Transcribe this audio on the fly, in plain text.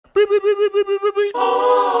We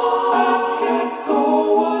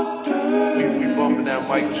bumping that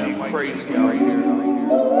Mike G crazy out here.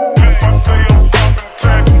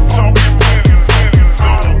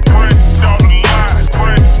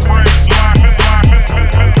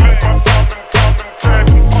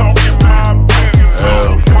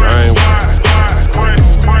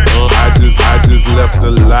 Left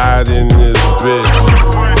a lot in this bitch.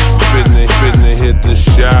 Finna hit the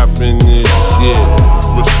shop in this shit.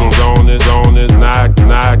 With some on it, knock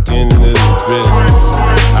in this bitch.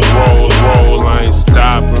 I roll, I ain't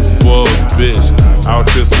stopping for a bitch. Out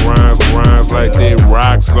this rhymes like they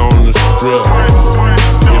rocks on the strip.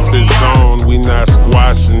 If it's on, we not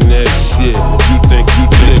squashing that shit. You think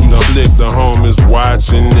the homies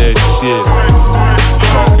watching that shit.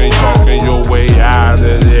 Talking your way out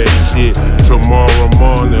of that shit. Tomorrow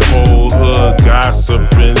morning, whole hood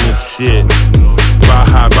gossiping the shit.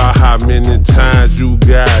 By how many times you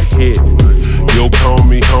got hit. Yo,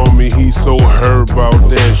 homie, he so hurt about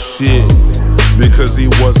that shit. Because he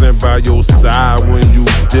wasn't by your side when you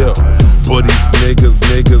dip. But these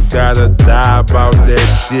niggas gotta die about that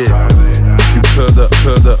shit. You to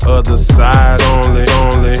the other side,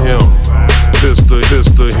 only him.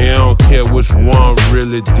 Pistol, he don't care which one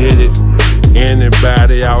really did it.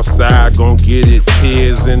 Anybody outside gon' get it.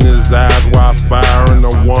 Tears in his eyes while firing.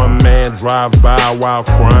 A one-man drive-by while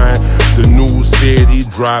crying. The news said he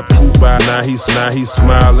dropped 2 by. Now he's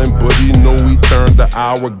smiling, but he know he turned the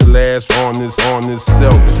hourglass on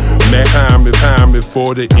himself. Man, time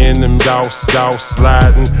before the enemy out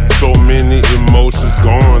sliding. So many emotions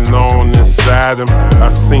going on inside him. I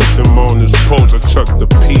seen them on his porch. I chucked the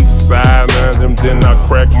peace sign at him. Then I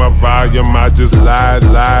cracked my volume. I just lied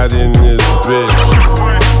in this bitch.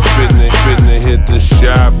 Finna hit the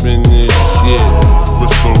shop in this shit.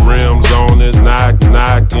 With some rims on it, knock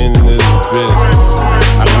in this bitch.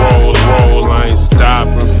 I roll, I ain't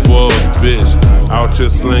stopping for a bitch. Out here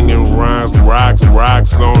slinging rhymes, rocks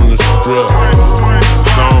on the strip.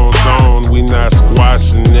 Zone, we not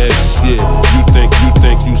squashing that shit. You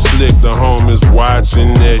think you slick, the homies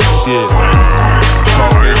watching that shit.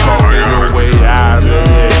 Talking your way out of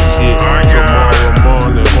that shit. Tomorrow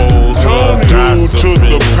morning, whole hood gossiping took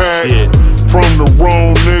the pack shit. From the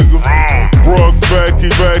wrong nigga. Bruh back,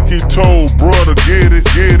 he told brother, get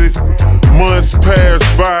it. Months passed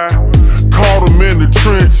by, caught him in the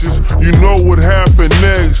trenches. You know what happened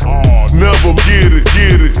next. Never get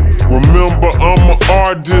it. Remember, I'm an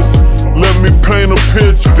artist. Let me paint a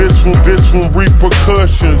picture. This one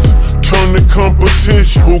repercussions. Turn the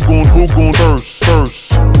competition. Who gon'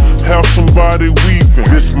 first? Have somebody weeping.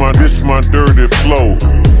 This my dirty flow.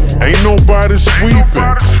 Ain't nobody sweeping.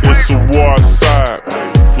 It's a war side.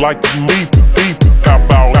 Like you beeping.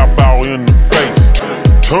 Bow in the face.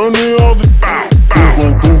 Turn the other.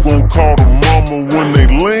 Who gon' call the mama when they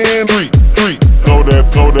land? Street. Know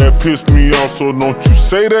that pissed me off, so don't you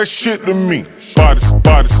say that shit to me. Body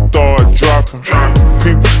start dropping.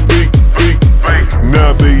 People speak.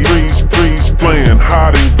 Now they freeze playing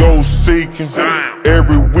hide and go seeking.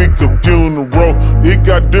 Every week a funeral, it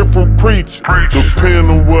got different preachers. Depending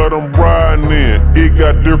on what I'm riding in, it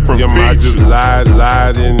got different features. I just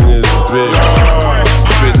lied in this bitch.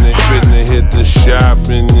 Finna hit the shop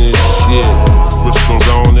in this shit. With some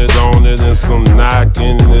on it and some knock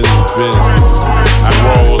in this bitch. I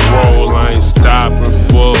roll, I ain't stopping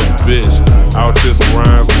for a bitch. Out this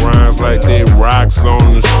rhymes like they rocks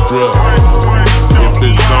on the strip. If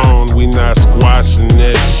it's on, we not squashing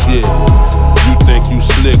that shit. You think you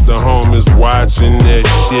slick, the homies watching that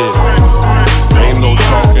shit. Ain't no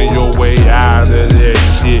talking your way out of that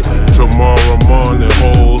shit. Tomorrow morning,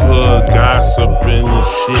 whole hood gossiping the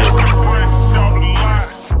shit.